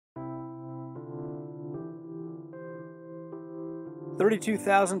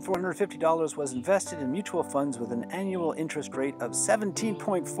$32,450 was invested in mutual funds with an annual interest rate of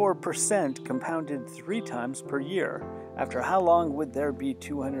 17.4% compounded 3 times per year. After how long would there be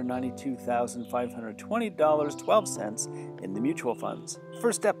 $292,520.12 in the mutual funds?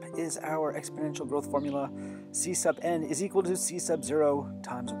 First step is our exponential growth formula. C sub n is equal to C sub 0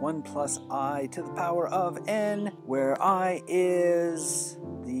 times 1 plus I to the power of n, where I is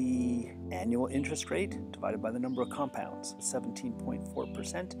the annual interest rate divided by the number of compounds,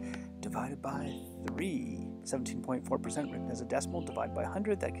 17.4% divided by 3. 17.4% written as a decimal, divide by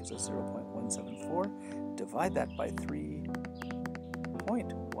 100, that gives us 0.174. Divide that by 3.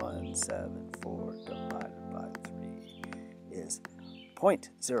 0.174 divided by 3 is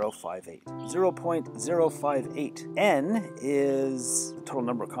 0.058. 0.058. N is the total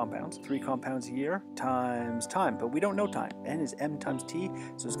number of compounds, 3 compounds a year times time, but we don't know time. N is m times t,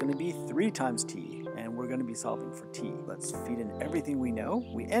 so it's going to be 3 times t, and we're going to be solving for t. Let's feed in everything we know.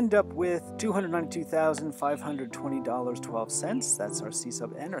 We end up with $292,520.12. That's our C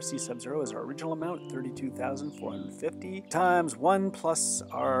sub n. Our C sub 0 is our original amount, $32,450, times 1 plus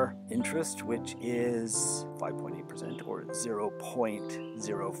our interest, which is 5.8% or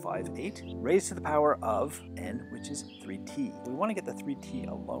 0.058, raised to the power of n, which is 3t. We want to get the 3t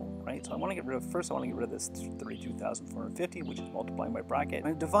alone, right? So I want to get rid of, first I want to get rid of this 32,450, which is multiplying by bracket. I'm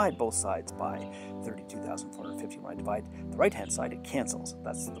going to divide both sides by 32,450. When I divide the right-hand side, it cancels.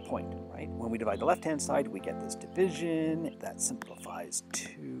 That's the point, right? When we divide the left-hand side, we get this division. That simplifies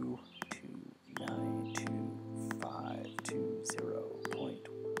to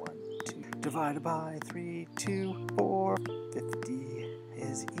 292,520.12 divided by 32450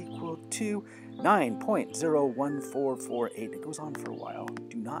 is equal to 9.01448. It goes on for a while.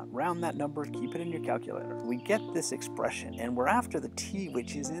 Do not round that number, keep it in your calculator. We get this expression, and we're after the t,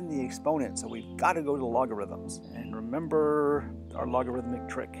 which is in the exponent, so we've got to go to logarithms. And remember our logarithmic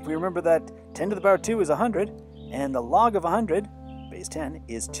trick. If we remember that 10 to the power 2 is 100, and the log of 100, base 10,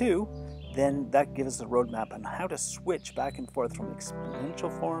 is 2, then that gives us a roadmap on how to switch back and forth from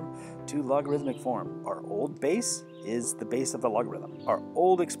exponential form to logarithmic form. Our old base is the base of the logarithm. Our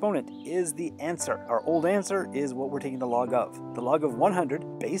old exponent is the answer. Our old answer is what we're taking the log of. The log of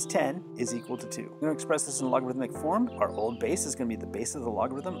 100, base 10, is equal to 2. We're going to express this in logarithmic form. Our old base is going to be the base of the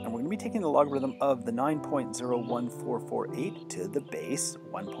logarithm, and we're going to be taking the logarithm of the 9.01448 to the base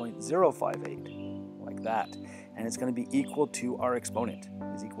 1.058, like that. And it's going to be equal to our exponent,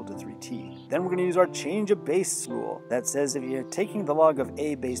 is equal to 3t. Then we're going to use our change of base rule that says if you're taking the log of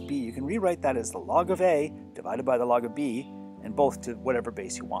a base b, you can rewrite that as the log of a divided by the log of b, and both to whatever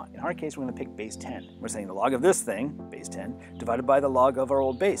base you want. In our case, we're going to pick base 10. We're saying the log of this thing, base 10, divided by the log of our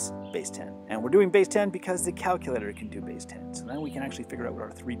old base, base 10. And we're doing base 10 because the calculator can do base 10. So now we can actually figure out what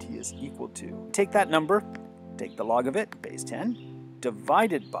our 3t is equal to. Take that number, take the log of it, base 10,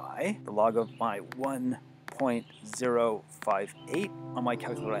 divided by the log of my 1.058. On my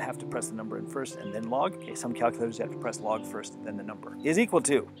calculator, I have to press the number in first and then log. Okay, some calculators you have to press log first and then the number. Is equal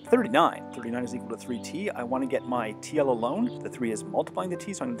to 39. 39 is equal to 3t. I want to get my TL alone. The 3 is multiplying the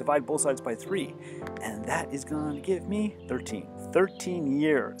t, so I'm going to divide both sides by 3. And that is going to give me 13. 13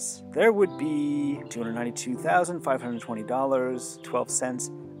 years. There would be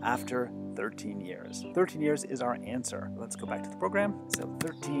 $292,520.12 after 13 years. 13 years is our answer. Let's go back to the program. So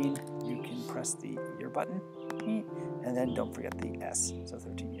 13, you can press the year button, and then don't forget the S. So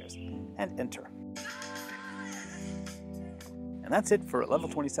 13 years, and enter. And that's it for a level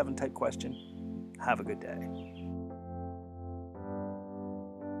 27 type question. Have a good day.